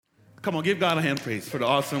Come on, give God a hand praise for the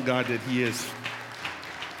awesome God that He is.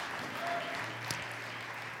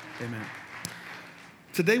 Amen.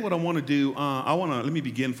 Today, what I want to do, let me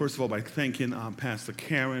begin, first of all, by thanking Pastor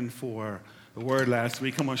Karen for the word last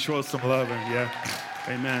week. Come on, show us some love. Yeah.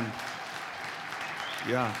 Amen.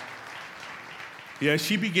 Yeah. Yeah,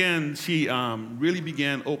 she really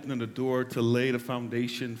began opening the door to lay the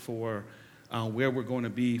foundation for where we're going to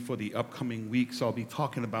be for the upcoming week. So I'll be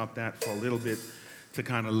talking about that for a little bit to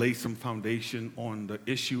kind of lay some foundation on the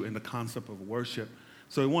issue and the concept of worship.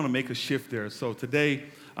 So we want to make a shift there. So today,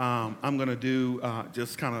 I'm going to do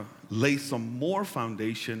just kind of lay some more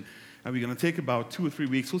foundation, and we're going to take about 2 or 3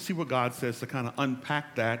 weeks. We'll see what God says to kind of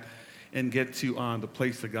unpack that and get to the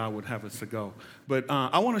place that God would have us to go. But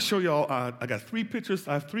I want to show you all, I got 3 pictures.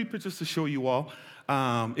 I have 3 pictures to show you all.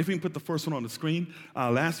 If we can put the first one on the screen.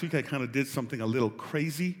 Last week I kind of did something a little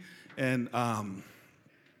crazy, and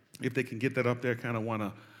if they can get that up there, kind of want to,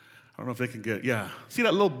 I don't know if they can get, yeah. See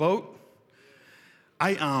that little boat?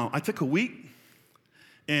 I took a week,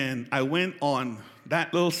 and I went on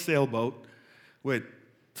that little sailboat with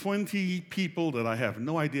 20 people that I have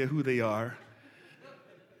no idea who they are,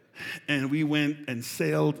 and we went and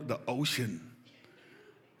sailed the ocean.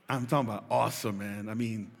 I'm talking about awesome, man. I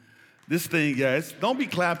mean, this thing, don't be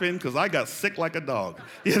clapping, because I got sick like a dog.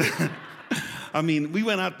 You know? I mean, we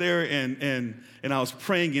went out there, and I was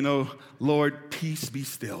praying, Lord, peace be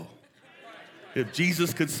still. If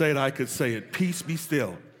Jesus could say it, I could say it. Peace be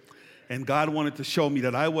still. And God wanted to show me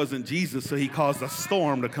that I wasn't Jesus, so He caused a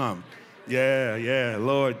storm to come. Yeah,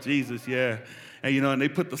 Lord Jesus, yeah. And, and they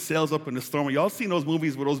put the sails up in the storm. Y'all seen those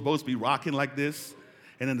movies where those boats be rocking like this,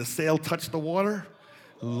 and then the sail touched the water?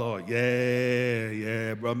 Lord,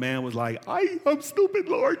 yeah, bro. Man was like, I'm stupid,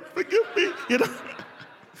 Lord, forgive me,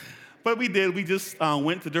 But we did. We just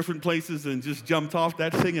went to different places and just jumped off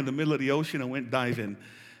that thing in the middle of the ocean and went diving.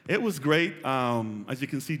 It was great. As you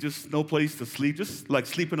can see, just no place to sleep, just like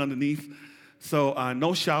sleeping underneath. So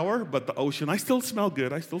no shower, but the ocean. I still smell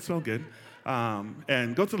good.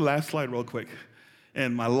 And go to the last slide real quick.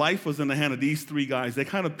 And my life was in the hand of these 3 guys. They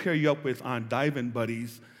kind of pair you up with diving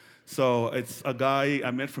buddies. So it's a guy I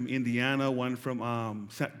met from Indiana, one from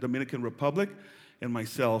Dominican Republic, and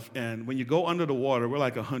myself. And when you go under the water, we're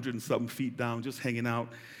like 100 and something feet down, just hanging out.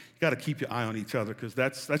 You got to keep your eye on each other, because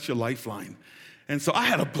that's your lifeline. And so I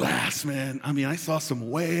had a blast, man. I mean, I saw some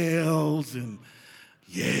whales and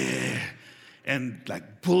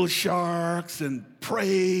like bull sharks, and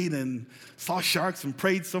prayed and saw sharks and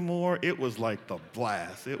prayed some more. It was like the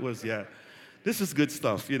blast. It was, this is good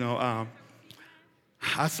stuff, She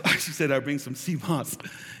said I'd bring some sea moss.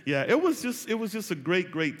 Yeah, it was just a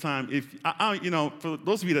great time. If for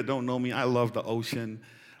those of you that don't know me, I love the ocean.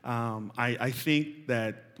 I think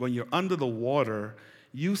that when you're under the water,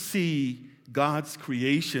 you see God's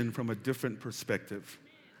creation from a different perspective.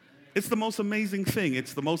 It's the most amazing thing.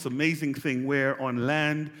 It's the most amazing thing where on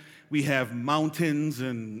land we have mountains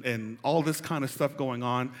and all this kind of stuff going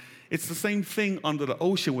on. It's the same thing under the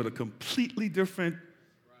ocean with a completely different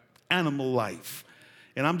animal life.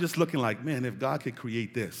 And I'm just looking like, man, if God could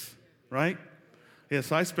create this, right? Yeah,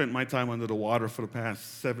 so I spent my time under the water for the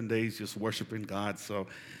past 7 days just worshiping God. So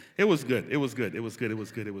it was good. It was good.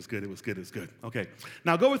 Okay.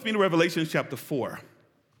 Now go with me to Revelation chapter 4.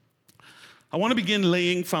 I want to begin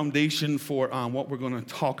laying foundation for what we're going to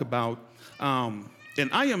talk about. And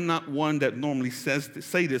I am not one that normally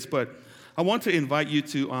say this, but I want to invite you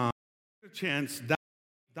to get a chance,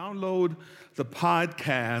 download the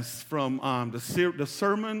podcast from the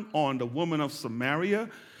sermon on the woman of Samaria.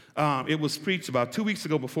 It was preached about 2 weeks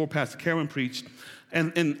ago before Pastor Karen preached.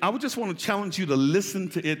 And I would just want to challenge you to listen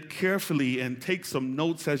to it carefully and take some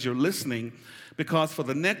notes as you're listening, because for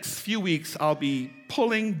the next few weeks, I'll be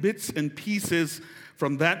pulling bits and pieces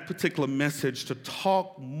from that particular message to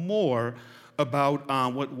talk more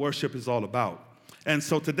about what worship is all about. And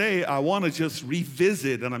so today, I want to just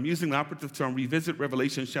revisit, and I'm using the operative term, revisit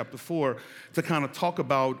Revelation chapter 4 to kind of talk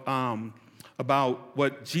about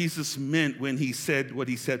what Jesus meant when He said what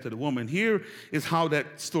He said to the woman. Here is how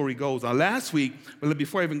that story goes. Last week,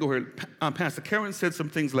 before I even go here, Pastor Karen said some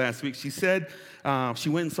things last week. She said she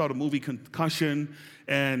went and saw the movie Concussion,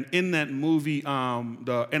 and in that movie,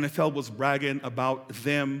 the NFL was bragging about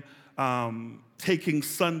them taking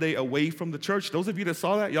Sunday away from the church. Those of you that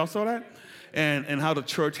saw that, y'all saw that? And how the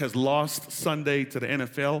church has lost Sunday to the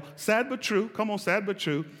NFL. Sad but true. Come on, sad but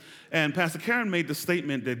true. And Pastor Karen made the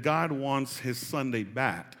statement that God wants His Sunday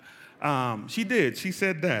back. She did. She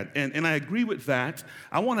said that. And I agree with that.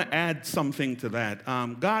 I want to add something to that.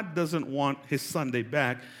 God doesn't want His Sunday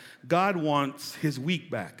back. God wants His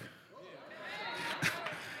week back.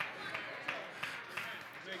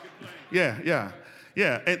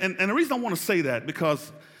 Yeah. And the reason I want to say that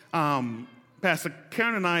because Pastor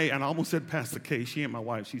Karen and I almost said Pastor Kay. She ain't my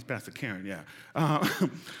wife. She's Pastor Karen, yeah.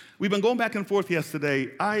 We've been going back and forth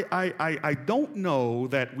yesterday. I don't know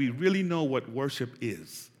that we really know what worship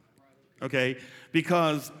is, okay?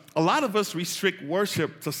 Because a lot of us restrict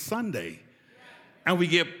worship to Sunday, and we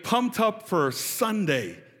get pumped up for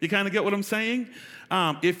Sunday. You kind of get what I'm saying?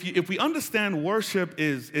 If we understand worship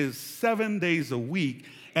is 7 days a week,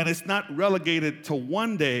 and it's not relegated to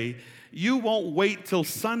one day, you won't wait till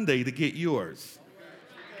Sunday to get yours.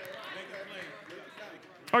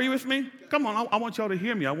 Are you with me? Come on, I want y'all to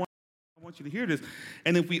hear me. I want you to hear this.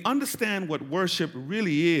 And if we understand what worship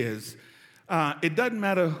really is, it doesn't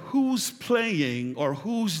matter who's playing or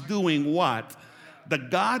who's doing what. The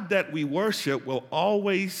God that we worship will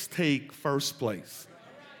always take first place.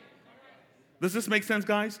 Does this make sense,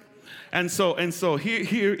 guys? And so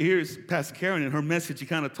here's Pastor Karen in her message. She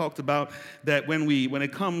kind of talked about that when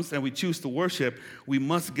it comes and we choose to worship, we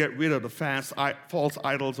must get rid of the false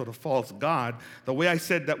idols or the false god. The way I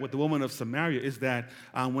said that with the woman of Samaria is that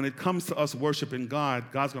when it comes to us worshiping God,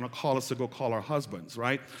 God's going to call us to go call our husbands,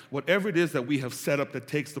 right? Whatever it is that we have set up that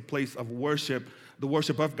takes the place of worship, the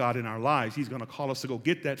worship of God in our lives, he's going to call us to go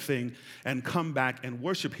get that thing and come back and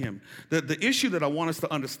worship him. The issue that I want us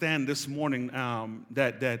to understand this morning,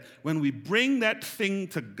 that when we bring that thing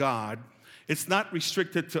to God, it's not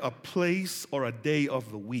restricted to a place or a day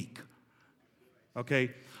of the week,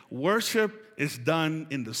 okay? Worship is done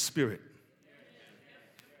in the Spirit.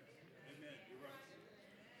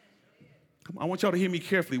 I want y'all to hear me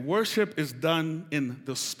carefully. Worship is done in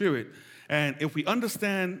the Spirit. And if we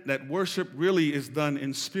understand that worship really is done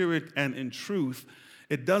in spirit and in truth,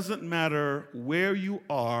 it doesn't matter where you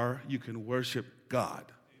are, you can worship God.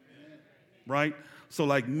 Amen. Right? So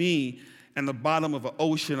like me in the bottom of an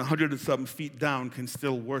ocean 100 and something feet down can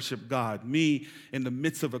still worship God. Me in the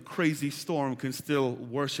midst of a crazy storm can still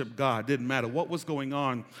worship God. Didn't matter what was going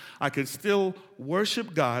on. I can still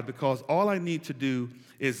worship God because all I need to do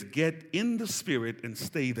is get in the Spirit and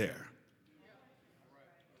stay there.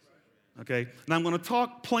 Okay, now I'm going to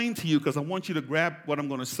talk plain to you because I want you to grab what I'm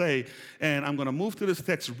going to say, and I'm going to move through this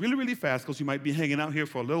text really, really fast because you might be hanging out here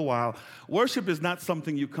for a little while. Worship is not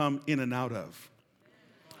something you come in and out of.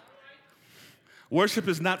 Worship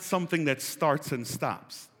is not something that starts and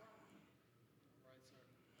stops.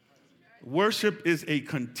 Worship is a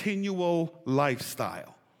continual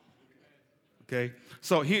lifestyle. Okay,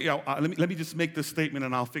 so here, let me just make this statement,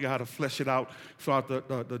 and I'll figure out how to flesh it out throughout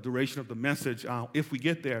the duration of the message if we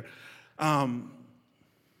get there.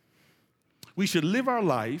 We should live our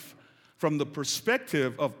life from the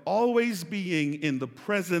perspective of always being in the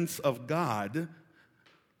presence of God,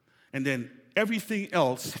 and then everything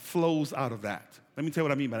else flows out of that. Let me tell you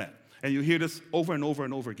what I mean by that. And you hear this over and over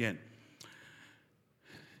and over again.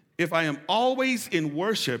 If I am always in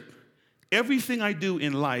worship, everything I do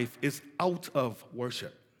in life is out of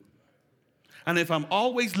worship. And if I'm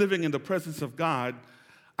always living in the presence of God,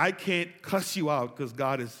 I can't cuss you out because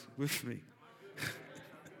God is with me.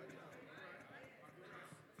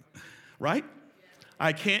 Right?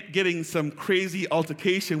 I can't get in some crazy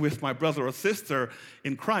altercation with my brother or sister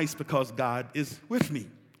in Christ because God is with me.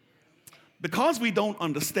 Because we don't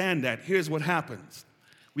understand that, here's what happens.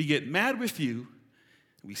 We get mad with you,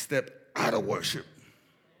 and we step out of worship,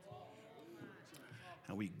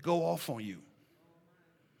 and we go off on you,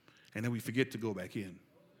 and then we forget to go back in.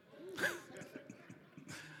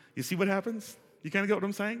 You see what happens? You kind of get what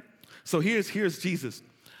I'm saying? So here's Jesus.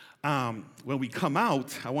 When we come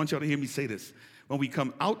out, I want y'all to hear me say this. When we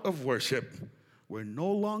come out of worship, we're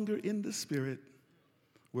no longer in the Spirit.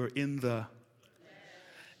 We're in the...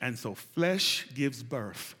 And so flesh gives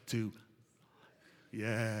birth to...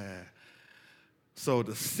 Yeah. So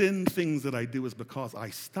the sin things that I do is because I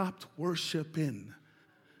stopped worshiping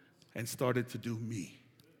and started to do me.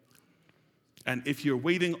 And if you're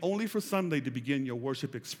waiting only for Sunday to begin your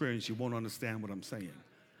worship experience, you won't understand what I'm saying.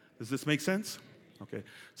 Does this make sense? Okay,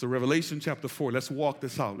 so Revelation chapter 4, let's walk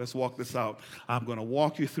this out. I'm going to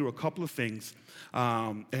walk you through a couple of things,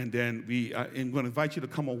 and then I'm going to invite you to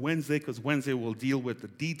come on Wednesday, because Wednesday we'll deal with the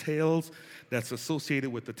details that's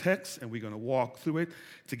associated with the text, and we're going to walk through it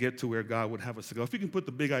to get to where God would have us to go. If you can put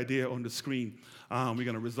the big idea on the screen, we're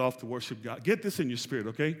going to resolve to worship God. Get this in your spirit,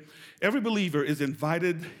 okay? Every believer is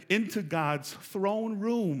invited into God's throne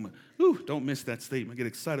room. Ooh, don't miss that statement. I get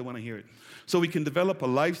excited when I hear it. So we can develop a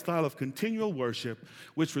lifestyle of continual worship,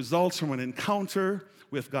 which results from an encounter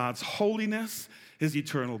with God's holiness his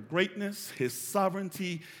eternal greatness, his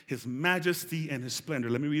sovereignty, his majesty, and his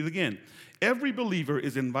splendor. Let me read it again. Every believer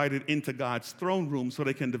is invited into God's throne room so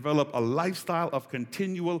they can develop a lifestyle of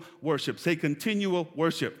continual worship. Say continual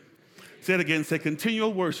worship. Say it again. Say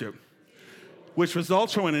continual worship, which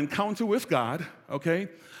results from an encounter with God, okay,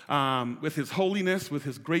 with his holiness, with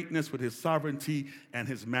his greatness, with his sovereignty, and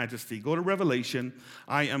his majesty. Go to Revelation.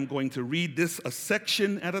 I am going to read this a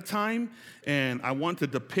section at a time, and I want to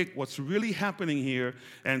depict what's really happening here.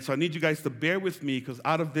 And so I need you guys to bear with me, because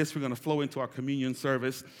out of this, we're going to flow into our communion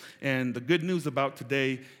service. And the good news about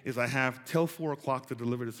today is I have till 4 o'clock to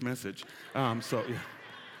deliver this message. So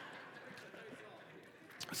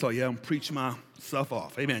I'm preaching myself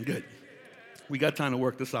off. Amen. Good. We got time to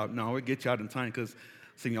work this out. No, we'll get you out in time, because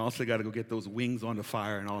you also got to go get those wings on the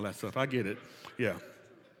fire and all that stuff. I get it. Yeah.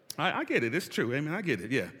 I get it. It's true. Amen. I get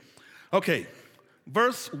it. Yeah. Okay.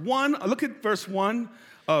 Verse 1. Look at verse 1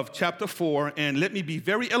 of chapter 4, and let me be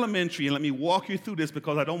very elementary, and let me walk you through this,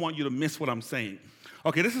 because I don't want you to miss what I'm saying.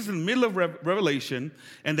 Okay, this is in the middle of Revelation,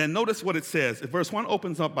 and then notice what it says. Verse 1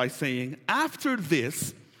 opens up by saying, "After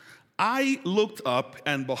this, I looked up,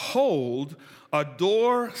 and behold, a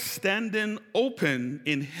door standing open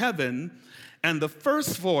in heaven, and the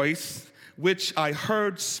first voice which I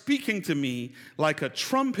heard speaking to me like a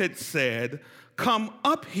trumpet said, 'Come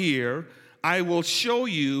up here, I will show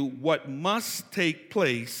you what must take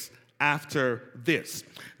place after this.'"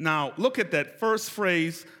 Now, look at that first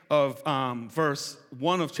phrase of verse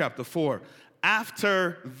 1 of chapter 4.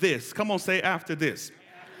 After this. Come on, say after this.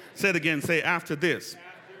 Say it again, say after this.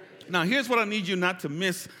 Now, here's what I need you not to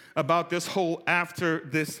miss about this whole after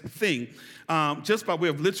this thing. Just by way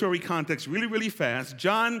of literary context, really, really fast,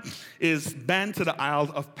 John is banned to the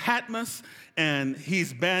Isle of Patmos, and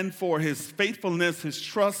he's banned for his faithfulness, his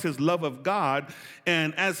trust, his love of God.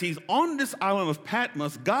 And as he's on this island of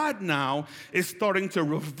Patmos, God now is starting to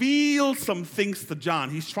reveal some things to John.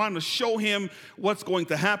 He's trying to show him what's going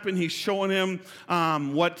to happen. He's showing him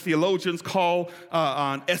what theologians call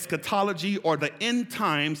eschatology, or the end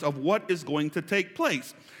times of what is going to take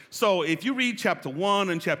place. So if you read chapter 1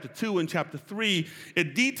 and chapter 2 and chapter 3,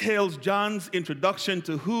 it details John's introduction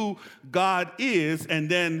to who God is. And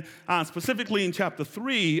then specifically in chapter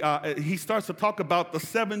 3, he starts to talk about the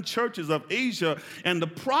 7 churches of Asia and the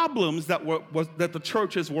problems that the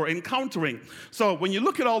churches were encountering. So when you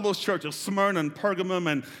look at all those churches, Smyrna and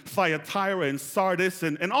Pergamum and Thyatira and Sardis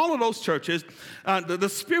and all of those churches, the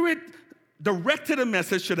Spirit directed a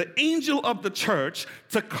message to the angel of the church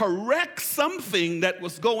to correct something that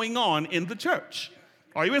was going on in the church.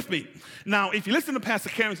 Are you with me? Now, if you listen to Pastor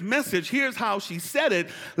Karen's message, here's how she said it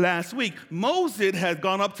last week. Moses had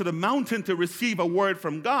gone up to the mountain to receive a word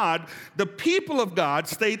from God. The people of God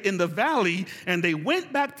stayed in the valley, and they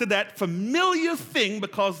went back to that familiar thing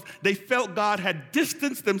because they felt God had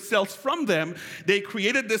distanced themselves from them. They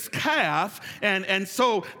created this calf, and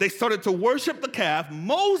so they started to worship the calf.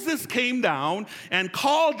 Moses came down and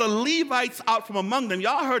called the Levites out from among them.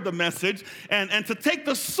 Y'all heard the message. And to take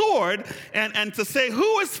the sword and to say,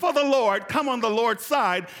 who is for the Lord, come on the Lord's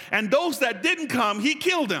side. And those that didn't come, he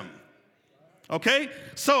killed them. Okay?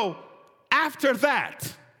 So after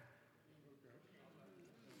that,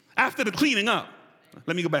 after the cleaning up,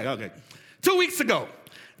 let me go back. Okay. 2 weeks ago,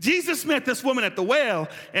 Jesus met this woman at the well,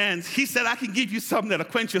 and he said, I can give you something that'll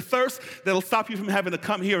quench your thirst, that'll stop you from having to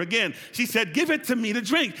come here again. She said, give it to me to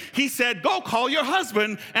drink. He said, go call your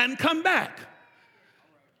husband and come back.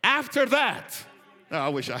 After that, oh, I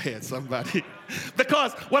wish I had somebody.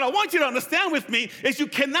 Because what I want you to understand with me is you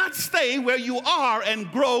cannot stay where you are and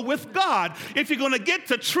grow with God. If you're going to get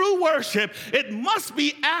to true worship, it must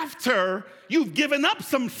be after you've given up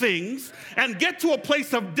some things and get to a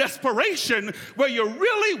place of desperation where you're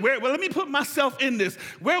really, well, let me put myself in this,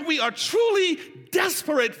 where we are truly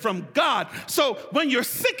desperate from God. So when you're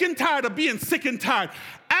sick and tired of being sick and tired,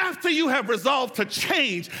 after you have resolved to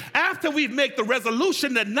change, after we've made the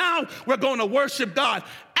resolution that now we're going to worship God,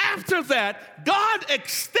 after that, God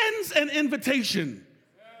extends an invitation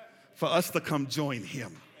for us to come join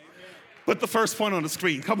him. Put the first point on the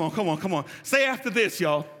screen. Come on. Say after this,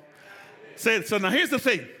 y'all. Say it. So now here's the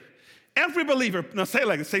thing. Every believer, now say it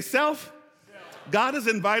like this. Say self. God is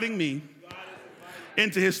inviting me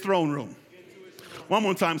into his throne room. One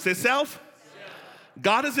more time. Say self.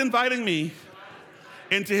 God is inviting me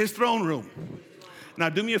into his throne room. Now,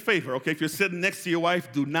 do me a favor, okay? If you're sitting next to your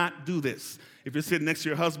wife, do not do this. If you're sitting next to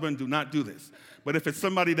your husband, do not do this. But if it's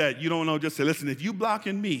somebody that you don't know, just say, listen, if you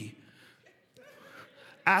blocking me,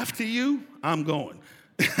 after you, I'm going.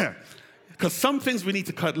 Because some things we need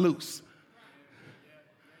to cut loose.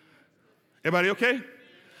 Everybody okay?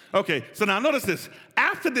 Okay, so now notice this.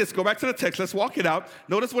 After this, go back to the text. Let's walk it out.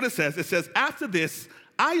 Notice what it says. It says, after this,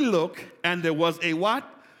 I look, and there was a what?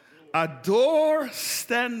 A door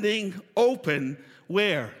standing open.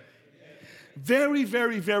 Where? Very,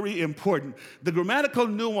 very, very important. The grammatical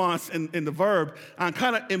nuance in the verb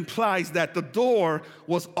kind of implies that the door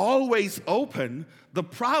was always open. The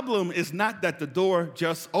problem is not that the door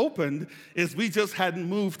just opened, is we just hadn't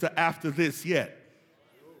moved to after this yet.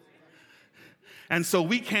 And so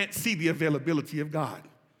we can't see the availability of God.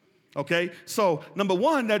 Okay? So, number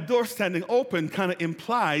one, that door standing open kind of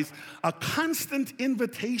implies a constant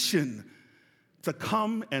invitation to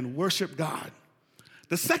come and worship God.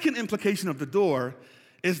 The second implication of the door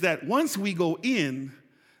is that once we go in,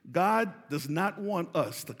 God does not want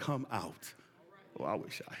us to come out. Oh, I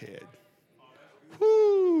wish I had.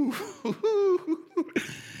 Woo.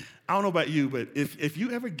 I don't know about you, but if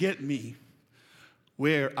you ever get me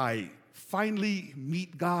where I finally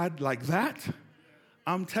meet God like that,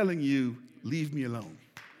 I'm telling you, leave me alone.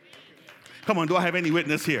 Come on, do I have any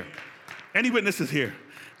witness here? Any witnesses here?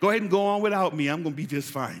 Go ahead and go on without me. I'm going to be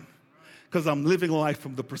just fine. Because I'm living life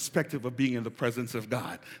from the perspective of being in the presence of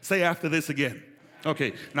God. Say after this again.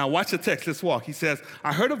 Okay, now watch the text. Let's walk. He says,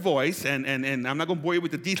 I heard a voice, and I'm not going to bore you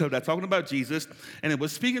with the detail of that, talking about Jesus, and it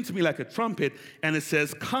was speaking to me like a trumpet, and it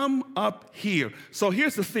says, come up here. So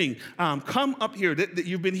here's the thing. Come up here.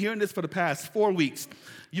 You've been hearing this for the past 4 weeks.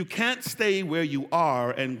 You can't stay where you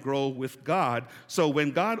are and grow with God. So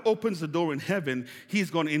when God opens the door in heaven,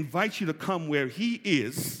 he's going to invite you to come where he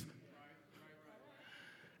is.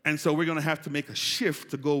 And so we're going to have to make a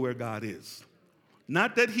shift to go where God is.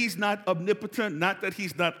 Not that he's not omnipotent, not that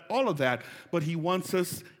he's not all of that, but he wants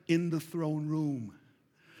us in the throne room.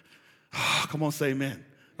 Come on, say amen.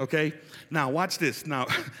 Okay? Now, watch this. Now,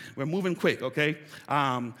 we're moving quick, okay?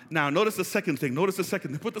 Now, notice the second thing.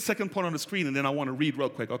 Put the second point on the screen, and then I want to read real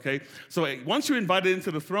quick, okay? So once you're invited into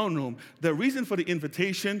the throne room, the reason for the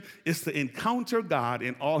invitation is to encounter God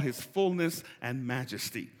in all his fullness and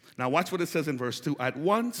majesty. Now, watch what it says in verse 2. At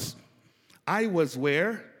once, I was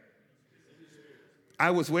where? I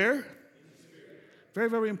was where? Very,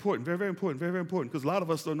 very important, very, very important, very, very important, because a lot of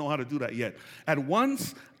us don't know how to do that yet. At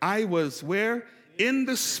once, I was where? In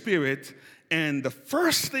the Spirit, and the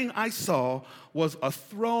first thing I saw was a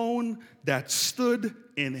throne that stood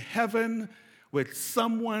in heaven with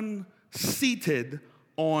someone seated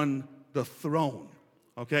on the throne.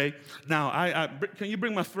 Okay? Now, can you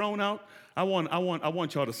bring my throne out? I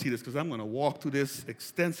want y'all to see this because I'm going to walk through this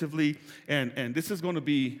extensively, and this is going to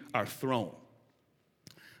be our throne.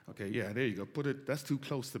 Okay, yeah, there you go. Put it. That's too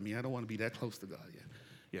close to me. I don't want to be that close to God.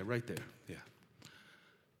 Yeah, right there. Yeah.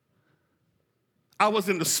 I was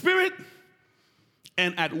in the Spirit,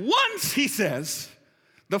 and at once, he says,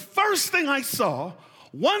 the first thing I saw,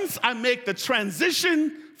 once I make the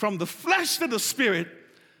transition from the flesh to the Spirit,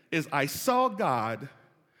 is I saw God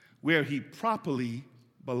where he properly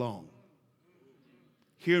belonged.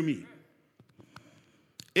 Hear me.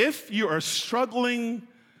 If you are struggling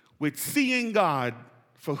with seeing God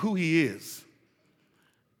for who he is,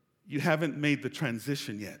 you haven't made the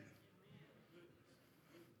transition yet.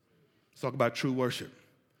 Let's talk about true worship.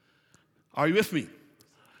 Are you with me?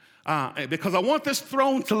 Because I want this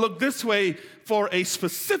throne to look this way for a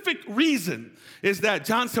specific reason, is that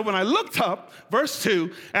John said, when I looked up, verse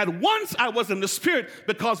 2, at once I was in the Spirit,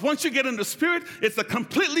 because once you get in the Spirit, it's a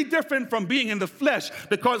completely different from being in the flesh.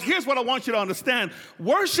 Because here's what I want you to understand.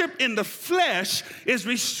 Worship in the flesh is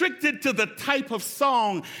restricted to the type of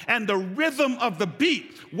song and the rhythm of the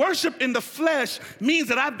beat. Worship in the flesh means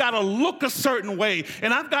that I've got to look a certain way,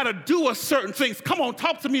 and I've got to do a certain things. Come on,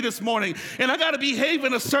 talk to me this morning. And I got to behave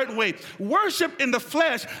in a certain way. Worship in the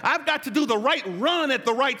flesh, I've got to do the right run at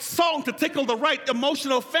the right song to tickle the right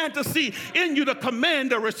emotional fantasy in you to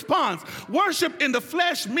command a response. Worship in the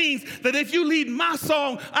flesh means that if you lead my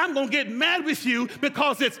song, I'm going to get mad with you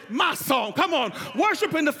because it's my song. Come on.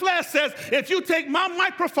 Worship in the flesh says, if you take my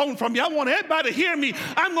microphone from me, I want everybody to hear me,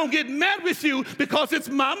 I'm going to get mad with you because it's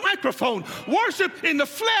my microphone. Worship in the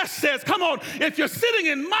flesh says, come on, if you're sitting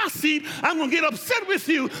in my seat, I'm going to get upset with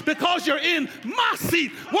you because you're in my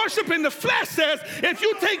seat. Worship in the flesh says, if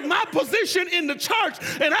you take my position in the church,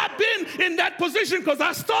 and I've been in that position because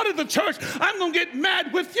I started the church, I'm going to get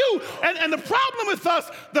mad with you. And the problem with us,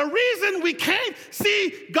 the reason we can't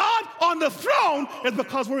see God on the throne is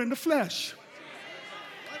because we're in the flesh.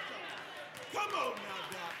 Come on now,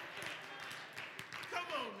 God. Come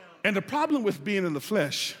on now. And the problem with being in the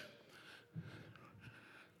flesh,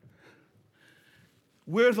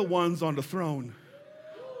 we're the ones on the throne,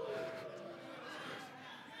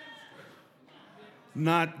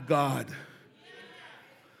 not God.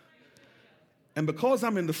 And because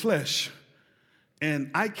I'm in the flesh and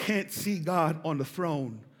I can't see God on the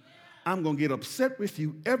throne, I'm going to get upset with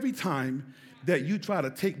you every time that you try to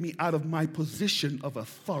take me out of my position of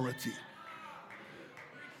authority.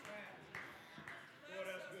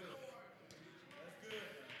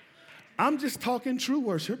 I'm just talking true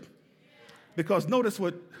worship, because notice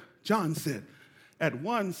what John said. At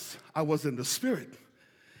once I was in the spirit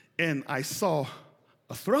and I saw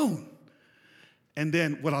a throne. And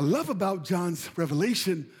then what I love about John's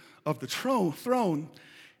revelation of the throne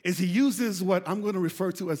is he uses what I'm going to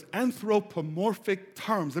refer to as anthropomorphic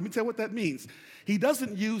terms. Let me tell you what that means. He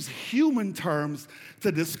doesn't use human terms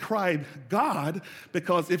to describe God,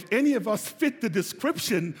 because if any of us fit the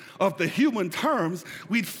description of the human terms,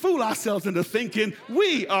 we'd fool ourselves into thinking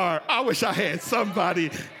I wish I had somebody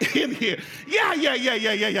in here. Yeah.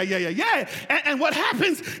 And what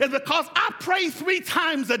happens is, because I pray 3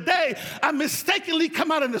 times a day, I mistakenly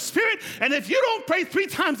come out in the spirit. And if you don't pray 3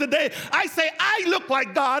 times a day, I say, I look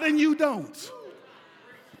like God and you don't.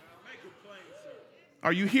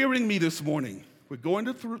 Are you hearing me this morning? We're going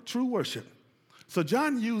to true worship. So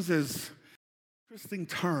John uses interesting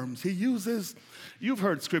terms. You've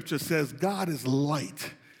heard scripture says, God is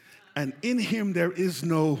light, and in him there is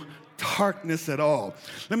no darkness at all.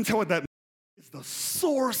 Let me tell you what that means. It's the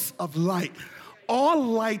source of light. All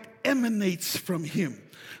light emanates from him.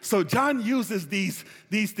 So John uses these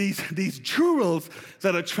jewels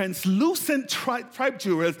that are translucent type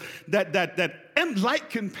jewels that light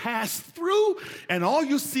can pass through, and all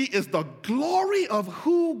you see is the glory of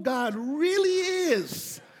who God really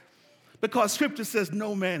is. Because scripture says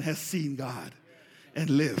no man has seen God and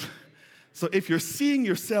live. So if you're seeing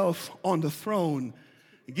yourself on the throne,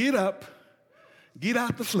 get up, get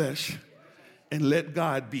out the flesh, and let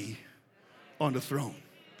God be on the throne.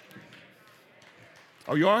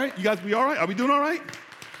 Are you all right? You guys be all right? Are we doing all right?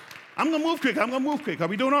 I'm going to move quick. Are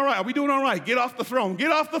we doing all right? Are we doing all right? Get off the throne.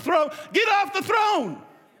 Get off the throne. Get off the throne.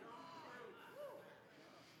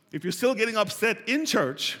 If you're still getting upset in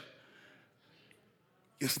church,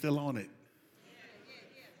 you're still on it.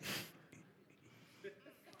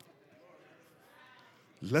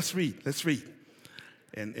 Let's read.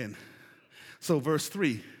 And so verse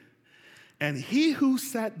 3, and he who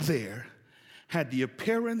sat there had the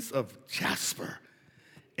appearance of jasper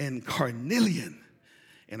and carnelian.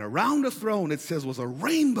 And around the throne, it says, was a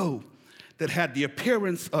rainbow that had the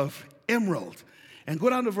appearance of emerald. And go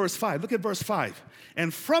down to verse 5. Look at verse 5.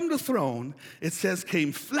 And from the throne, it says,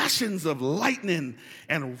 came flashings of lightning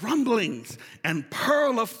and rumblings and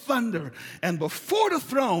pearl of thunder. And before the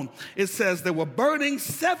throne, it says, there were burning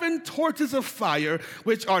 7 torches of fire,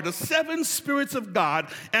 which are the 7 spirits of God.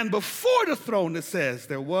 And before the throne, it says,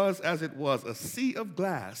 there was, as it was, a sea of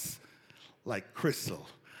glass like crystal.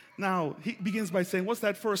 Now, he begins by saying, what's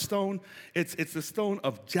that first stone? It's the stone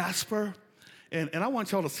of jasper. And I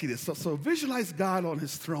want y'all to see this. So visualize God on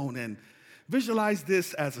his throne and visualize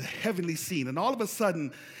this as a heavenly scene. And all of a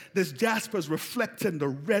sudden, this jasper is reflecting the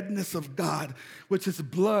redness of God, which is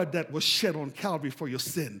blood that was shed on Calvary for your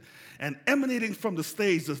sin. And emanating from the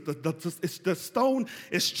stage, the stone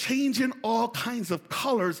is changing all kinds of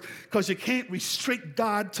colors, because you can't restrict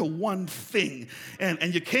God to one thing.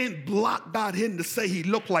 And you can't block God in to say he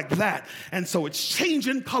looked like that. And so it's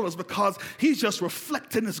changing colors because he's just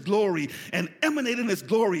reflecting his glory and emanating his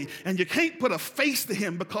glory. And you can't put a face to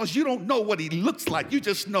him because you don't know what he looks like. You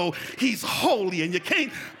just know he's holy. And you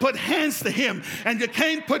can't put hands to him, and you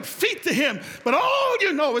can't put feet to him. But all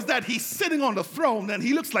you know is that he's sitting on the throne, and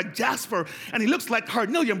he looks like jasper, and he looks like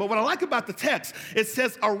carnelian. But what I like about the text, it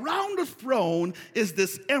says around the throne is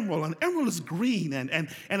this emerald. And emerald is green, and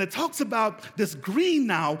it talks about this green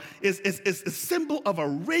now is a symbol of a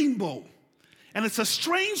rainbow. And it's a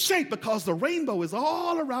strange shape because the rainbow is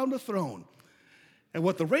all around the throne. And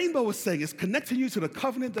what the rainbow is saying is connecting you to the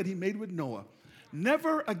covenant that he made with Noah.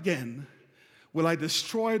 Never again will I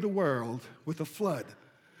destroy the world with a flood,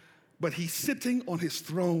 but he's sitting on his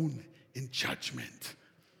throne in judgment.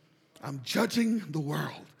 I'm judging the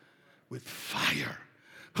world with fire.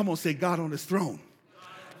 Come on, say God on his throne.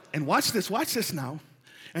 And watch this now.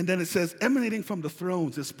 And then it says, emanating from the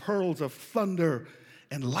thrones is pearls of thunder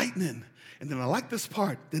and lightning. And then I like this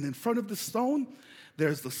part. Then in front of the stone,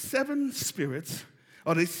 there's the 7 spirits,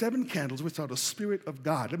 or the 7 candles, which are the Spirit of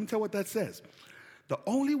God. Let me tell you what that says. The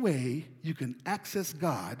only way you can access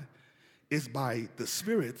God is by the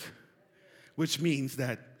Spirit, which means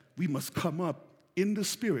that we must come up in the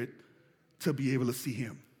Spirit to be able to see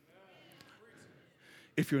him.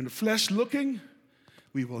 If you're in the flesh looking,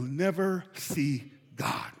 we will never see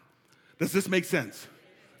God. Does this make sense?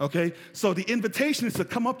 Okay? So the invitation is to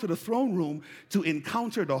come up to the throne room to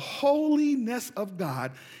encounter the holiness of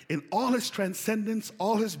God in all his transcendence,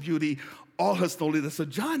 all his beauty, all his holiness. So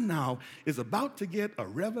John now is about to get a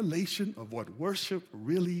revelation of what worship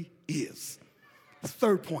really is.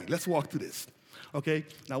 Third point. Let's walk through this. Okay?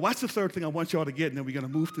 Now watch the third thing I want y'all to get, and then we're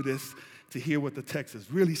going to move to this to hear what the text is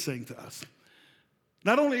really saying to us.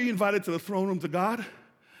 Not only are you invited to the throne room to God,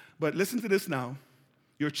 but listen to this now.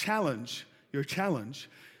 Your challenge,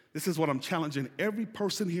 this is what I'm challenging every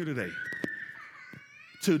person here today,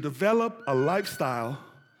 to develop a lifestyle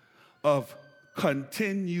of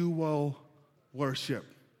continual worship.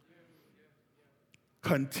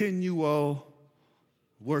 Continual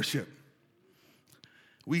worship.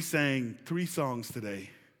 We sang 3 songs today,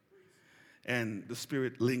 and the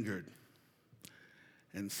Spirit lingered.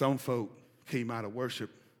 And some folk came out of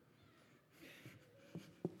worship.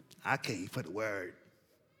 I came for the word.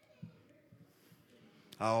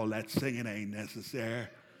 All that singing ain't necessary.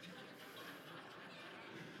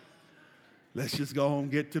 Let's just go home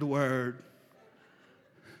and get to the word,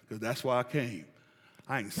 because that's why I came.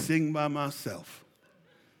 I ain't sing by myself.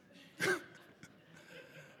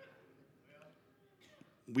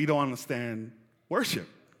 We don't understand worship.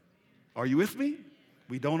 Are you with me?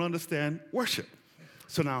 We don't understand worship.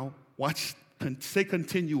 So now, watch, say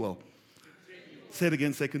continual. Say it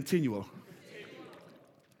again, say continual.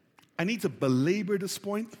 I need to belabor this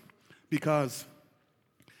point because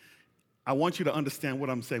I want you to understand what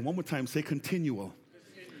I'm saying. One more time, say continual.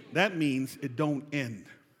 That means it don't end.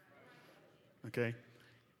 Okay?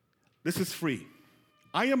 This is free.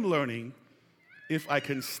 I am learning if I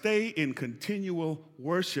can stay in continual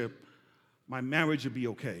worship, my marriage will be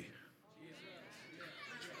okay.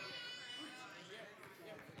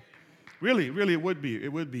 Really, it would be.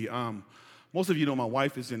 It would be. Most of you know my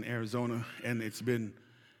wife is in Arizona, and it's been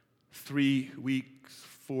 3 weeks,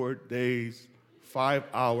 4 days, 5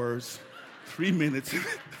 hours, 3 minutes.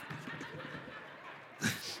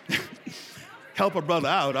 Help a brother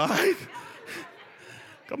out, all right?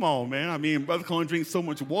 Come on, man. I mean, brother can't drink so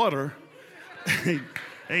much water.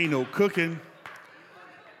 Ain't no cooking.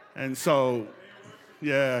 And so,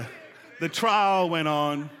 yeah, the trial went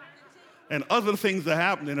on, and other things are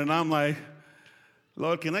happening, and I'm like,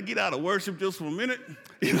 Lord, can I get out of worship just for a minute?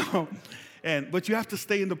 You know? But you have to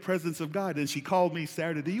stay in the presence of God. And she called me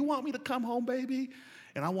Saturday, do you want me to come home, baby?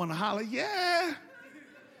 And I want to holler, yeah.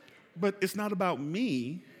 But it's not about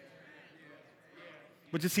me.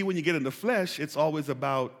 But you see, when you get in the flesh, it's always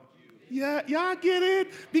about, yeah, y'all get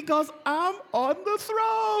it? Because I'm on the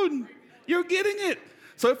throne. You're getting it.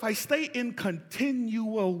 So if I stay in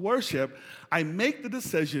continual worship, I make the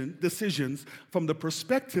decisions from the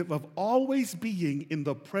perspective of always being in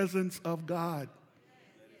the presence of God.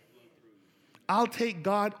 I'll take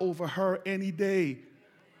God over her any day.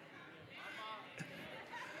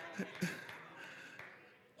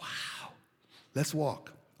 Wow. Let's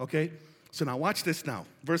walk, okay? So now watch this now.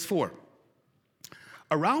 Verse 4.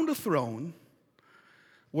 Around the throne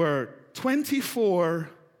were 24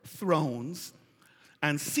 thrones,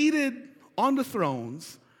 and seated on the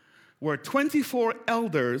thrones were 24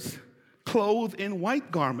 elders clothed in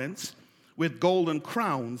white garments with golden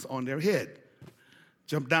crowns on their head.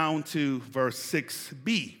 Jump down to verse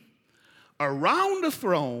 6b. Around the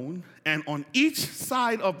throne and on each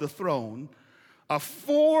side of the throne are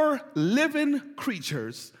 4 living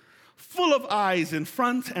creatures full of eyes in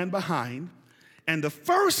front and behind. And the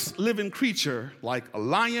first living creature like a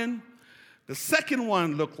lion, the second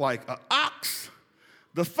one looked like an ox,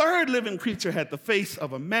 the third living creature had the face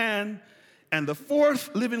of a man, and the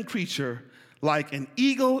fourth living creature like an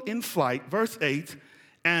eagle in flight. Verse 8,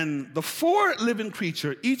 and the 4 living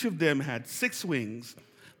creature, each of them had 6 wings.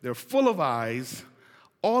 They're full of eyes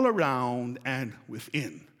all around and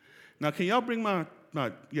within. Now, can y'all bring I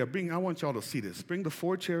want y'all to see this. Bring the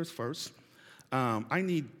 4 chairs first. I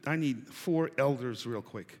need 4 elders real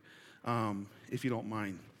quick, if you don't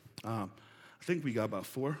mind. I think we got about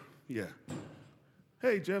 4. Yeah.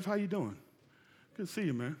 Hey, Jeff, how you doing? Good to see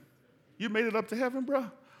you, man. You made it up to heaven, bro?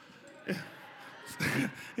 Yeah.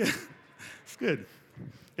 Yeah. It's good.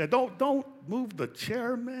 Yeah, don't move the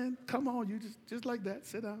chair, man. Come on, you just like that.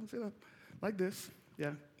 Sit down, like this.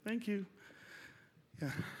 Yeah, thank you. Yeah,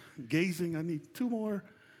 gazing. I need 2 more.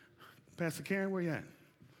 Pastor Karen, where you at?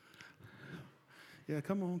 Yeah,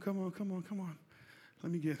 come on. Come on,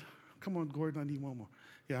 Gordon, I need 1 more.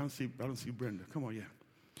 Yeah, I don't see Brenda. Come on, yeah.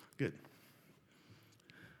 Good.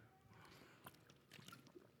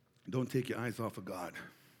 Don't take your eyes off of God.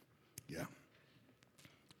 Yeah.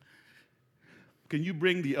 Can you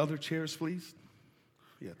bring the other chairs, please?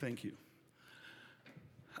 Yeah, thank you.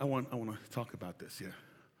 I want to talk about this, yeah.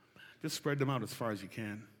 Just spread them out as far as you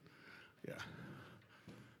can. Yeah.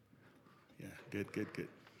 Yeah, good.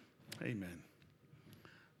 Amen.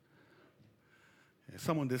 Yeah,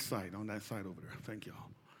 someone this side, on that side over there. Thank y'all.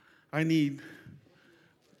 I need,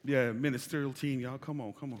 ministerial team, y'all. Come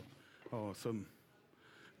on. Oh,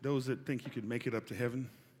 those that think you could make it up to heaven.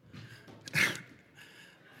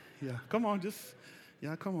 Yeah, come on,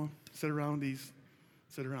 come on. Sit around, yeah.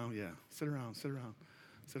 Sit around,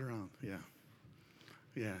 yeah.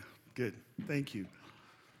 Yeah, good. Thank you.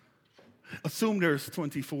 Assume there's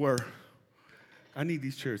 24. I need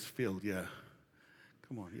these chairs filled, yeah.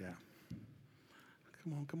 Come on, yeah.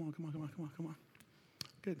 Come on.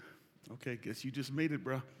 Good. Okay, guess you just made it,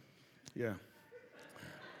 bro. Yeah.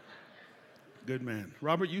 Good man.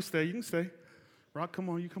 Robert, you stay. You can stay. Rock, come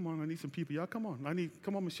on. You come on. I need some people. Y'all, come on.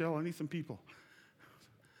 Come on, Michelle. I need some people.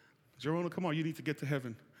 Jerona, come on. You need to get to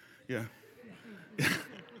heaven. Yeah.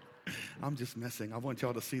 I'm just messing. I want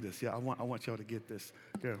y'all to see this. Yeah, I want y'all to get this.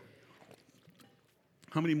 Yeah.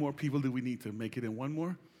 How many more people do we need to make it in? One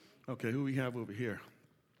more? Okay, who we have over here?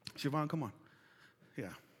 Siobhan, come on. Yeah.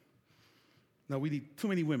 No, we need too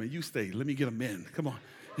many women. You stay. Let me get a men. Come on.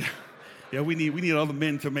 Yeah. Yeah, we need all the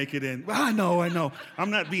men to make it in. Well, I know.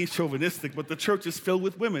 I'm not being chauvinistic, but the church is filled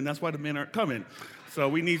with women. That's why the men aren't coming. So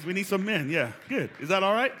we need some men. Yeah, good. Is that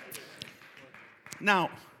all right? Now,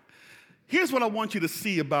 here's what I want you to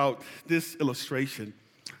see about this illustration.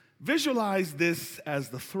 Visualize this as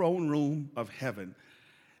the throne room of heaven.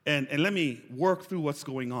 And let me work through what's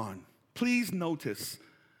going on. Please notice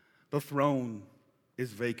the throne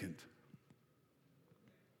is vacant.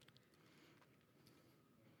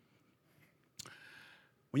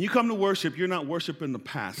 When you come to worship, you're not worshiping the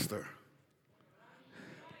pastor.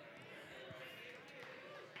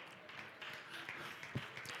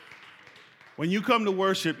 When you come to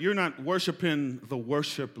worship, you're not worshiping the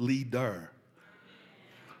worship leader.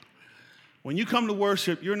 When you come to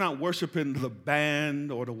worship, you're not worshiping the band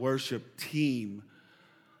or the worship team.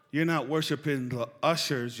 You're not worshiping the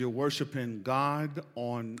ushers. You're worshiping God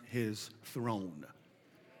on his throne.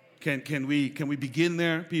 Can we begin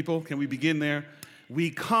there, people? Can we begin there? We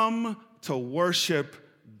come to worship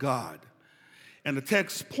God. And the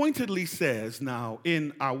text pointedly says, now,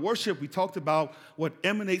 in our worship, we talked about what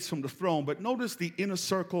emanates from the throne, but notice the inner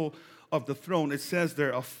circle of the throne. It says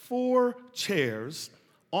there are 4 chairs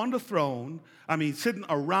on the throne, sitting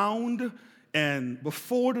around and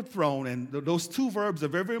before the throne. And those 2 verbs are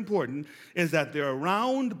very, very important, is that they're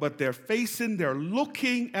around, but they're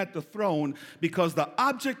looking at the throne, because the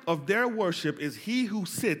object of their worship is he who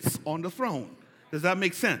sits on the throne. Does that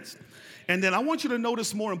make sense? And then I want you to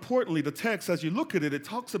notice, more importantly, the text, as you look at it, it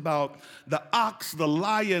talks about the ox, the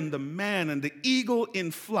lion, the man, and the eagle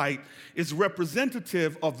in flight is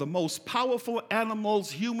representative of the most powerful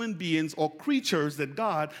animals, human beings, or creatures that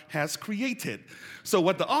God has created. So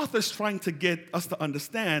what the author's trying to get us to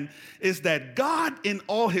understand is that God, in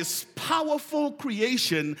all his powerful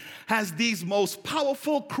creation, has these most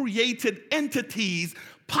powerful created entities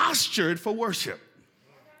postured for worship.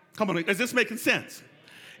 Come on, is this making sense?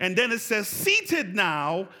 And then it says, seated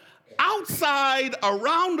now outside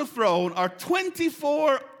around the throne are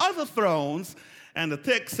 24 other thrones, and the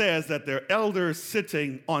text says that there are elders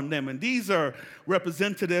sitting on them. And these are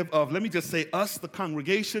representative of, let me just say, us, the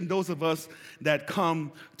congregation, those of us that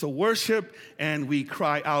come to worship and we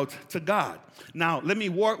cry out to God. Now, let me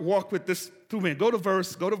walk with this through me. Go to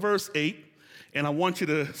verse 8, and I want you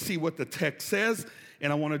to see what the text says.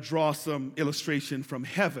 And I want to draw some illustration from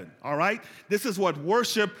heaven, all right? This is what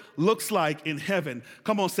worship looks like in heaven.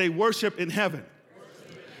 Come on, say worship in heaven.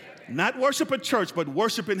 Not worship at church, but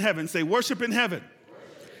worship in heaven. Say worship in heaven.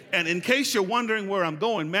 And in case you're wondering where I'm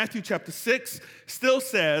going, Matthew chapter 6 still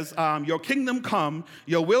says, your kingdom come,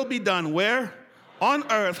 your will be done where? On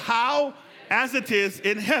earth. How? As it is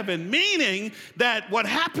in heaven, meaning that what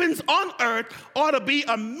happens on earth ought to be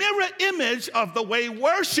a mirror image of the way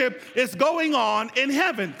worship is going on in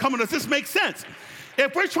heaven. Come on, does this make sense?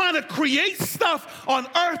 If we're trying to create stuff on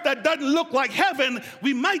earth that doesn't look like heaven,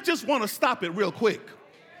 we might just want to stop it real quick.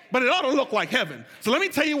 But it ought to look like heaven. So let me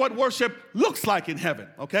tell you what worship looks like in heaven,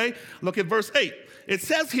 okay? Look at verse 8. It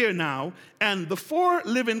says here now, and the 4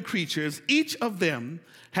 living creatures, each of them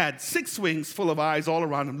had 6 wings full of eyes all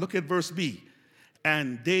around them. Look at verse B.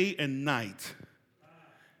 And day and night,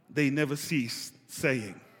 they never cease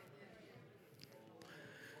saying.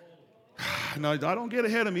 No, don't get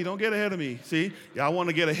ahead of me. Don't get ahead of me. See, I want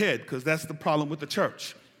to get ahead because that's the problem with the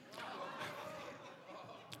church.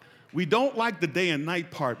 We don't like the day and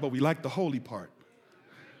night part, but we like the holy part.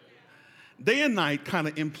 Day and night kind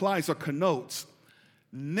of implies or connotes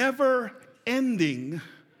never-ending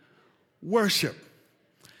worship.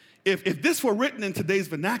 If this were written in today's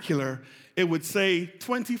vernacular, it would say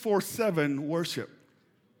 24/7 worship.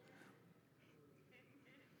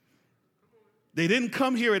 They didn't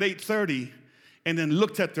come here at 8:30 and then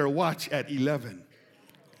looked at their watch at 11.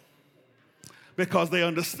 Because they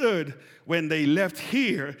understood when they left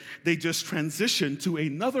here, they just transitioned to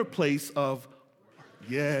another place of,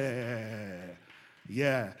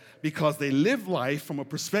 because they live life from a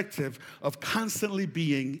perspective of constantly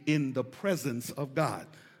being in the presence of God.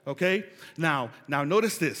 Okay? Now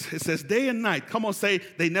notice this. It says day and night. Come on, say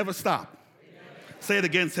they never stop. Say it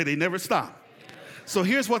again, say they never stop. So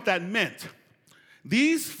here's what that meant.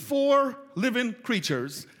 These 4 living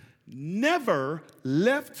creatures never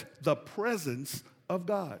left the presence of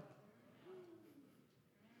God.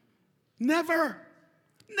 Never.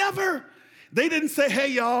 They didn't say, hey,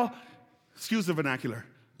 y'all, excuse the vernacular,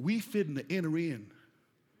 we fitting to enter in.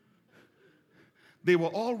 They were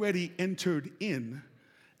already entered in,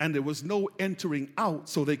 and there was no entering out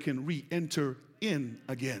so they can re-enter in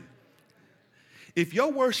again. If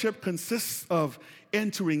your worship consists of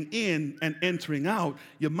entering in and entering out,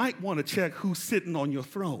 you might want to check who's sitting on your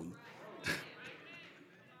throne.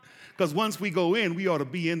 Because once we go in, we ought to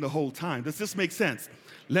be in the whole time. Does this make sense?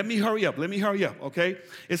 Let me hurry up, okay?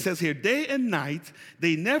 It says here, day and night,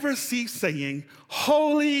 they never cease saying,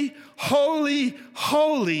 holy, holy,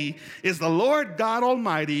 holy is the Lord God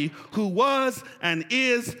Almighty, who was and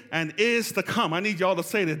is to come. I need y'all to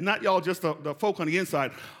say this, not y'all just the folk on the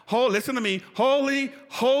inside. Listen to me. Holy,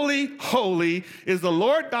 holy, holy is the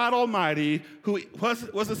Lord God Almighty, who, what's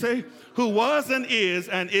it say? Who was and is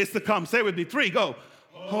to come. Say it with me. 3, go.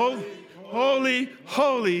 Holy, holy,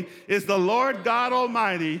 holy is the Lord God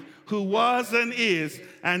Almighty, who was and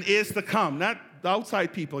is to come. Not the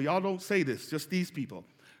outside people. Y'all don't say this, just these people.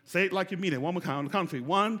 Say it like you mean it. One more time on the count of 3.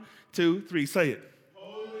 1, 2, 3. Say it.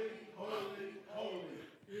 Holy, holy, holy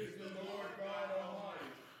is the Lord God Almighty,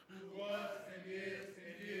 who was and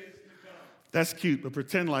is to come. That's cute, but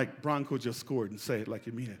pretend like Bronco just scored and say it like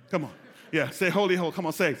you mean it. Come on. Yeah, say holy, holy. Come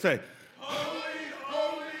on, say it. Say it. Holy,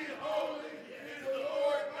 holy, holy is the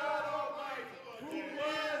Lord God Almighty, who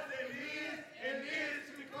was and is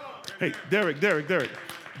to come. Hey, Derek,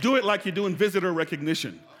 do it like you're doing visitor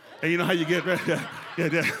recognition. And you know how you get ready?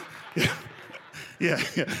 Yeah.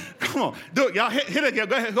 Come on, do it. Y'all hit it again.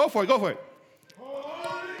 Go ahead, go for it. Holy,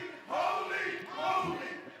 holy, holy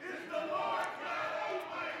is the Lord God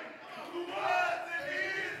Almighty, who was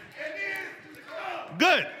and is to come.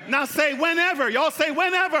 Good. Now say whenever. Y'all say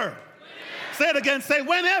whenever. Say it again. Say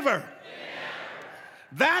whenever.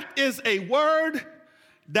 That is a word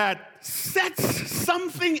that sets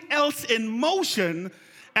something else in motion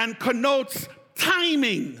and connotes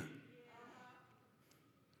timing.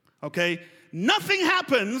 Okay? Nothing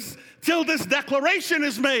happens till this declaration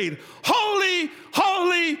is made. Holy,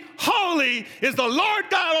 holy, holy is the Lord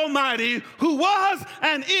God Almighty, who was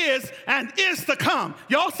and is to come.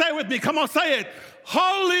 Y'all say it with me. Come on, say it.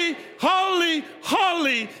 Holy, holy,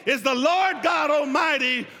 holy is the Lord God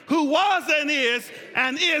Almighty, who was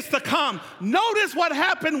and is to come. Notice what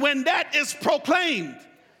happened when that is proclaimed.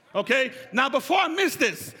 Okay? Now, before I miss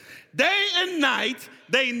this, day and night,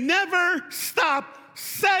 they never stop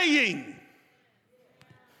saying.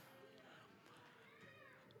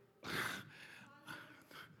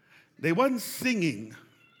 They wasn't singing.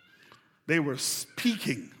 They were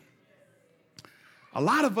speaking. A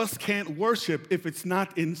lot of us can't worship if it's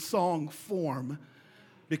not in song form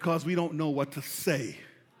because we don't know what to say.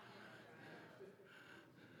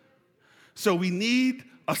 So we need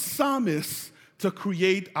a psalmist to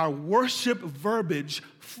create our worship verbiage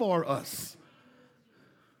for us.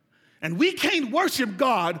 And we can't worship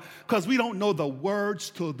God because we don't know the words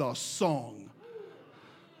to the song.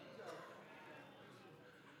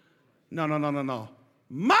 No.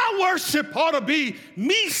 My worship ought to be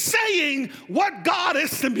me saying what God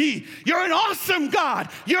is to me. You're an awesome God.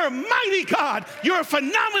 You're a mighty God. You're a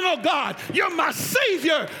phenomenal God. You're my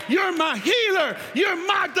Savior. You're my healer. You're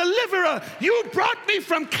my deliverer. You brought me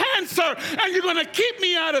from cancer, and you're going to keep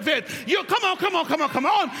me out of it. Come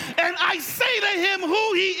on. And I say to him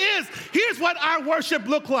who he is. Here's what our worship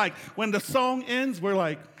look like. When the song ends, we're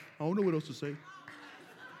like, I don't know what else to say.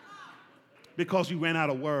 Because you ran out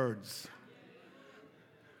of words.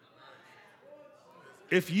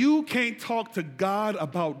 If you can't talk to God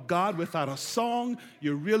about God without a song,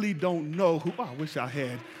 you really don't know who. Oh, I wish I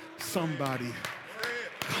had somebody.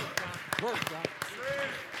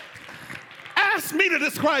 Ask me to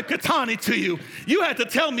describe Katani to you. You had to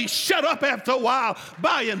tell me shut up after a while,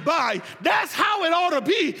 by and by. That's how it ought to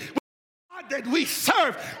be. that we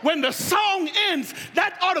serve. When the song ends,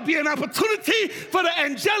 that ought to be an opportunity for the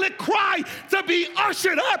angelic cry to be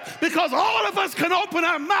ushered up, because all of us can open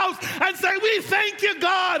our mouths and say, we thank you,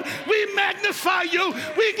 God. We magnify you.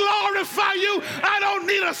 We glorify you. I don't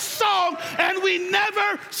need a song. And we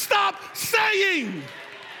never stop saying.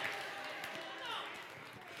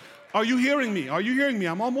 Are you hearing me? Are you hearing me?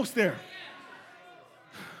 I'm almost there.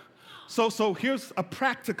 So here's a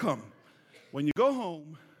practicum. When you go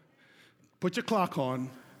home, put your clock on,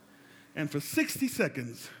 and for 60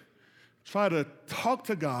 seconds, try to talk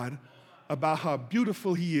to God about how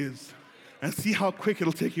beautiful he is and see how quick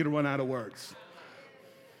it'll take you to run out of words.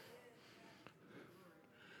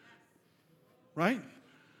 Right?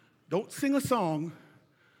 Don't sing a song.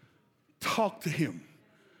 Talk to him.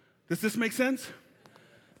 Does this make sense?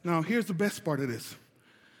 Now, here's the best part of this.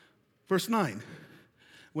 Verse 9.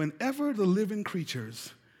 Whenever the living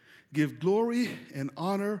creatures give glory and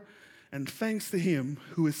honor and thanks to him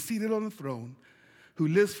who is seated on the throne, who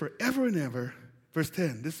lives forever and ever. Verse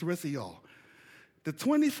 10, this is the rest of y'all. The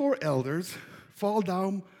 24 elders fall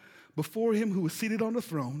down before him who is seated on the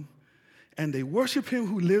throne, and they worship him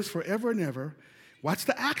who lives forever and ever. Watch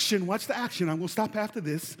the action, watch the action. I'm going to stop after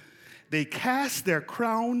this. They cast their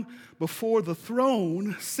crown before the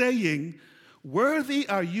throne, saying, worthy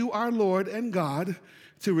are you, our Lord and God,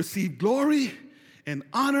 to receive glory and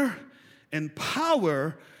honor and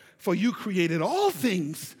power, for you created all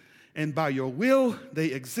things, and by your will they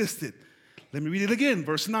existed. Let me read it again,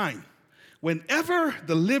 verse 9. Whenever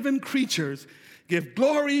the living creatures give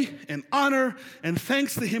glory and honor and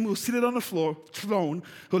thanks to him who is seated on the throne,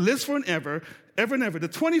 who lives forever, ever and ever, the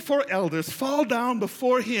 24 elders fall down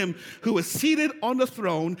before him who is seated on the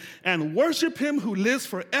throne and worship him who lives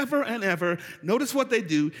forever and ever. Notice what they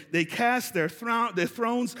do. They cast their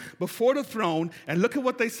thrones before the throne, and look at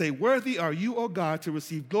what they say. Worthy are you, O God, to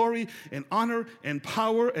receive glory and honor and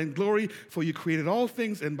power and glory, for you created all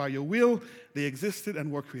things, and by your will they existed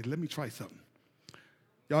and were created. Let me try something.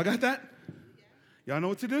 Y'all got that? Y'all know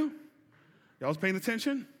what to do? Y'all was paying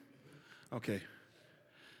attention? Okay.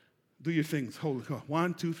 Do your things. Holy.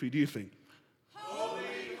 1, 2, 3. Do your thing. Holy,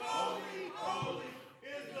 holy, holy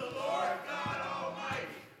is the Lord God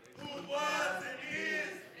Almighty, who was and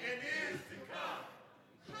is to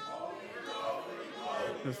come. Holy, holy,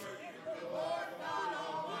 holy Yes. is the Lord God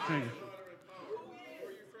Almighty. Thank you.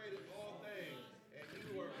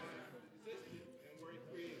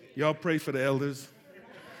 Y'all pray for the elders.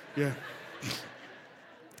 Yeah.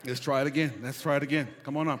 Let's try it again. Let's try it again.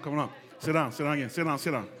 Come on up. Come on up. Sit down. Sit down again. Sit down.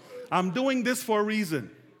 Sit down. I'm doing this for a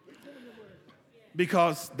reason,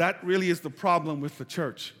 because that really is the problem with the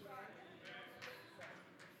church.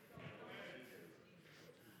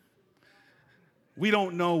 We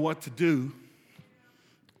don't know what to do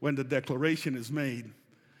when the declaration is made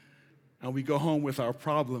and we go home with our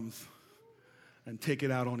problems and take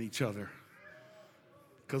it out on each other,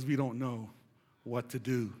 because we don't know what to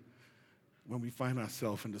do when we find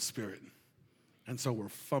ourselves in the Spirit. And so we're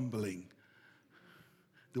fumbling.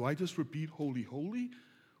 Do I just repeat holy, holy?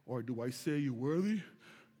 Or do I say you worthy?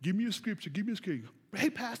 Give me a scripture, give me a scripture. Hey,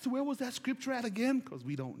 Pastor, where was that scripture at again? Because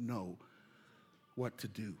we don't know what to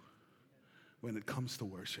do when it comes to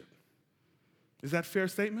worship. Is that a fair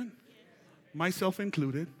statement? Yes. Myself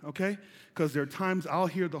included, okay? Because there are times I'll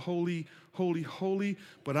hear the holy, holy, holy,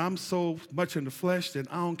 but I'm so much in the flesh that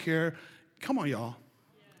I don't care. Come on, y'all.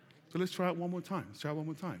 So let's try it one more time. Let's try it one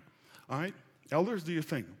more time. All right? Elders, do your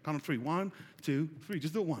thing. Count of 3. 1, 2, 3.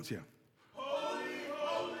 Just do it once, yeah. Holy,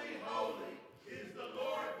 holy, holy is the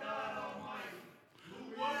Lord God Almighty,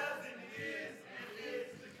 who was and is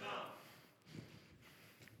to come.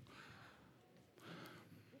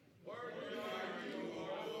 Worthy are you, O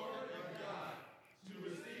Lord and God, to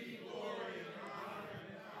receive glory and honor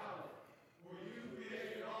and power, for you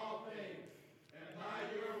created all things, and by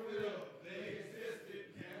your will they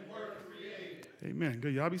existed and were created. Amen.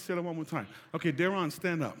 Good. Y'all be seated one more time. Okay, Daron,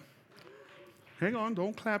 stand up. Hang on.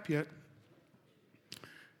 Don't clap yet.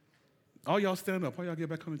 All y'all stand up. All y'all get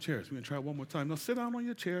back on the chairs. We're going to try it one more time. Now, sit down on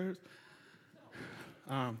your chairs.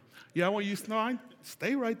 Yeah, I want you to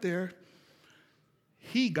stay right there.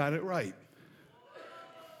 He got it right.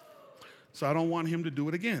 So I don't want him to do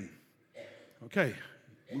it again. Okay.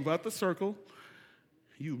 Move out the circle.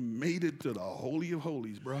 You made it to the Holy of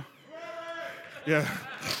Holies, bro. Yeah.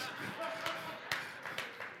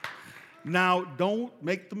 Now, don't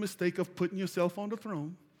make the mistake of putting yourself on the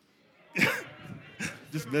throne. Yeah.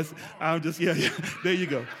 There you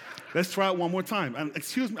go. Let's try it one more time. And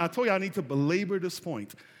excuse me, I told you I need to belabor this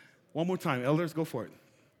point. One more time. Elders, go for it.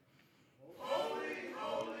 Holy,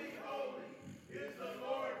 holy, holy is the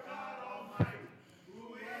Lord God Almighty,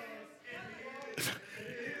 who is and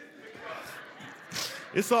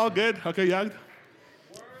It's all good. Okay, y'all.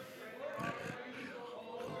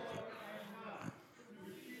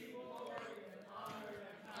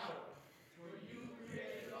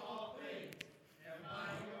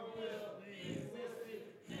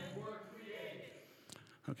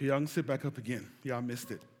 Okay, y'all can sit back up again. Y'all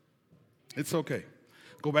missed it. It's okay.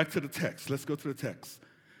 Go back to the text. Let's go to the text.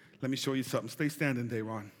 Let me show you something. Stay standing,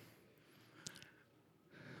 Dayron.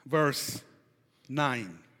 Verse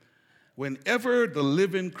 9. Whenever the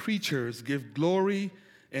living creatures give glory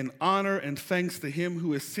and honor and thanks to him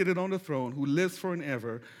who is seated on the throne, who lives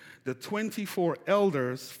forever, the 24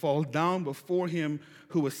 elders fall down before him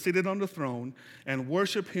who is seated on the throne and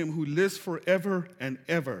worship him who lives forever and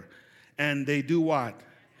ever. And they do what?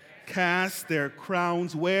 Cast their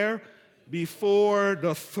crowns where? Before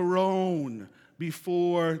the throne,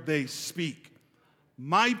 before they speak.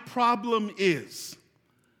 My problem is,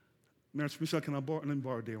 Michelle, can I borrow, let me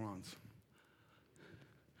borrow Dayron's.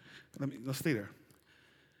 Let's stay there.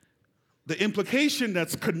 The implication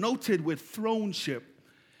that's connoted with throneship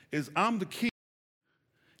is I'm the king,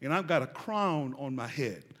 and I've got a crown on my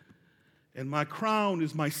head. And my crown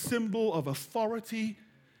is my symbol of authority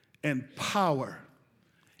and power,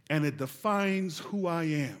 and it defines who I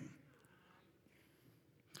am.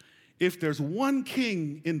 If there's one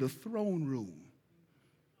king in the throne room,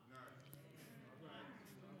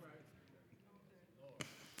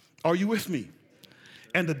 are you with me?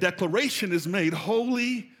 And the declaration is made,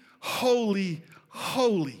 holy, holy,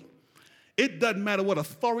 holy. It doesn't matter what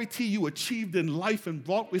authority you achieved in life and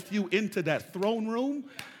brought with you into that throne room.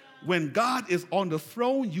 When God is on the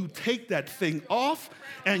throne, you take that thing off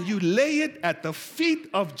and you lay it at the feet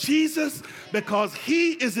of Jesus because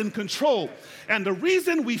he is in control. And the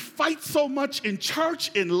reason we fight so much in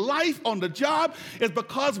church, in life, on the job, is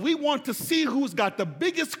because we want to see who's got the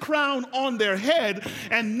biggest crown on their head,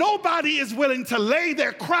 and nobody is willing to lay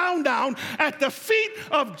their crown down at the feet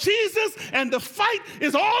of Jesus. And the fight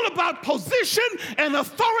is all about position and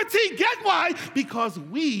authority. Get why? Because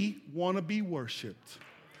we want to be worshiped.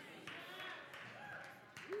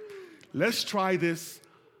 Let's try this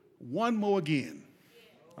one more again.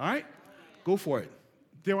 All right? Go for it.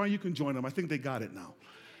 Dayron, you can join them. I think they got it now.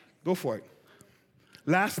 Go for it.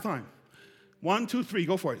 Last time. 1, 2, 3.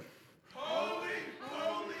 Go for it. Holy,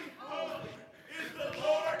 holy, holy is the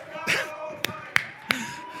Lord God Almighty,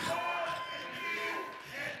 who was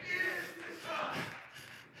and is to come.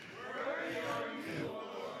 Worthy are you, O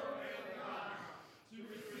Lord and God, to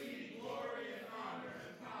receive glory and honor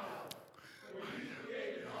and power. For you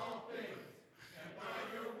created all things, and by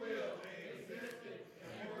your will they existed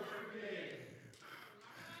and were created.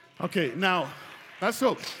 Okay, now, that's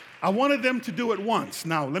so. I wanted them to do it once.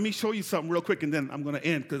 Now, let me show you something real quick, and then I'm going to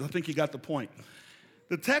end because I think you got the point.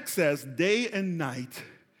 The text says, day and night,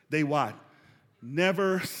 they what?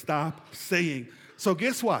 Never stop saying. So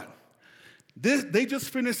guess what? They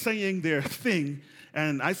just finished saying their thing,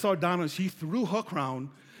 and I saw Donna, she threw her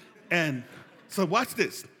crown. And so watch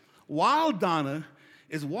this. While Donna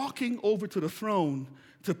is walking over to the throne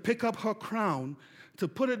to pick up her crown, to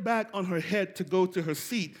put it back on her head to go to her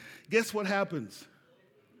seat, guess what happens?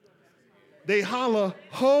 They holler,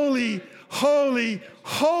 holy, holy,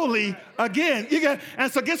 holy again.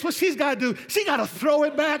 And so guess what she's got to do? She got to throw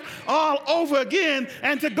it back all over again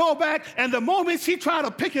and to go back. And the moment she try to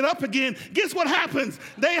pick it up again, guess what happens?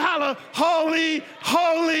 They holler, holy,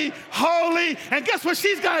 holy, holy. And guess what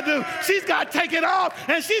she's got to do? She's got to take it off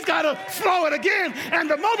and she's got to throw it again. And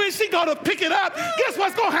the moment she go to pick it up, guess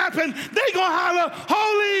what's going to happen? They going to holler,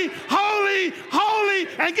 holy, holy, holy.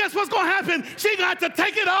 And guess what's going to happen? She got to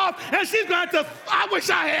take it off and she's going to, I wish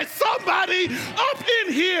I had somebody up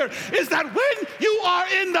in here, is that when you are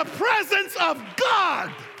in the presence of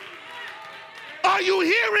God, are you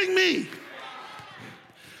hearing me?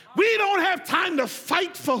 We don't have time to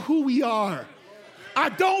fight for who we are. I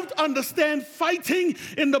don't understand fighting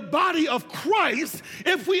in the body of Christ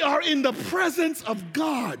if we are in the presence of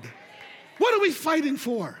God. What are we fighting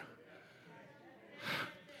for?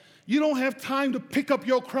 You don't have time to pick up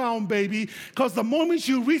your crown, baby, because the moment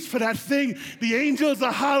you reach for that thing, the angels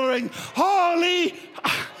are hollering, holy.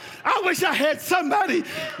 I wish I had somebody.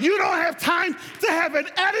 You don't have time to have an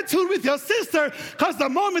attitude with your sister, because the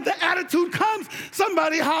moment the attitude comes,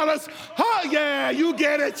 somebody hollers, oh yeah, you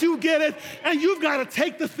get it, and you've got to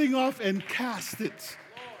take the thing off and cast it.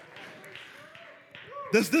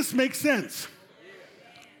 Does this make sense?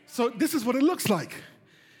 So this is what it looks like.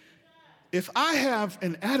 If I have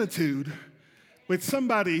an attitude with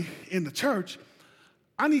somebody in the church,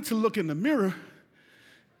 I need to look in the mirror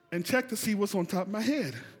and check to see what's on top of my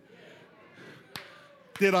head.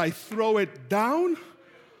 Did I throw it down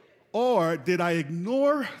Or did I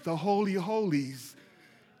ignore the Holy of Holies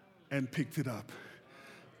and picked it up?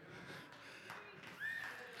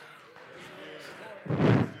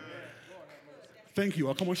 Thank you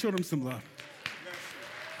all. Come on, show them some love.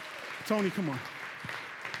 Tony, come on.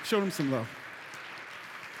 Show them some love.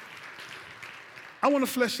 I want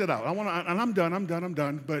to flesh that out. And I'm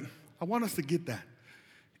done, but I want us to get that.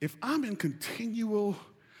 If I'm in continual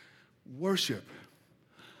worship,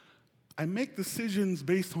 I make decisions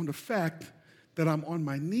based on the fact that I'm on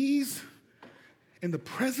my knees in the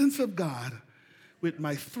presence of God with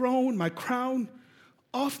my throne, my crown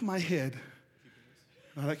off my head.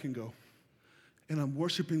 Now that can go. And I'm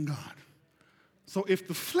worshiping God. So if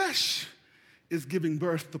the flesh is giving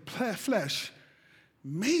birth to flesh,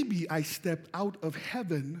 maybe I stepped out of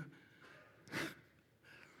heaven,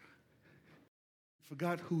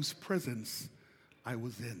 forgot whose presence I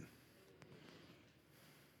was in.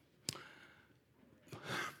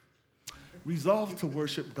 Resolve to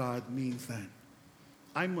worship God means that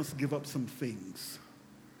I must give up some things.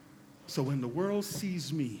 So when the world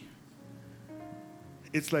sees me,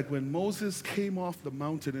 it's like when Moses came off the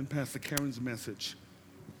mountain in Pastor Karen's message,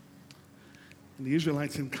 and the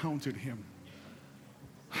Israelites encountered him.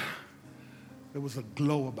 There was a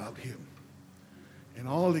glow about him, and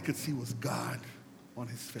all they could see was God on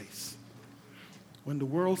his face. When the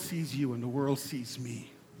world sees you and the world sees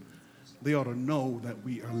me, they ought to know that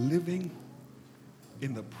we are living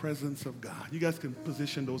in the presence of God. You guys can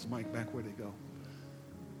position those mic back where they go.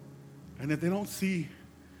 And if they don't see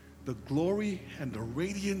the glory and the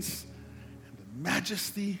radiance and the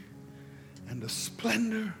majesty and the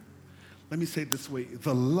splendor, let me say it this way,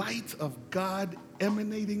 the light of God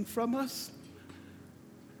emanating from us,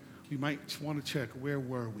 we might want to check, where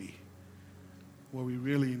were we? Were we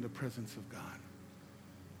really in the presence of God?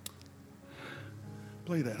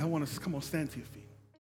 Play that. I want us, come on, stand to your feet.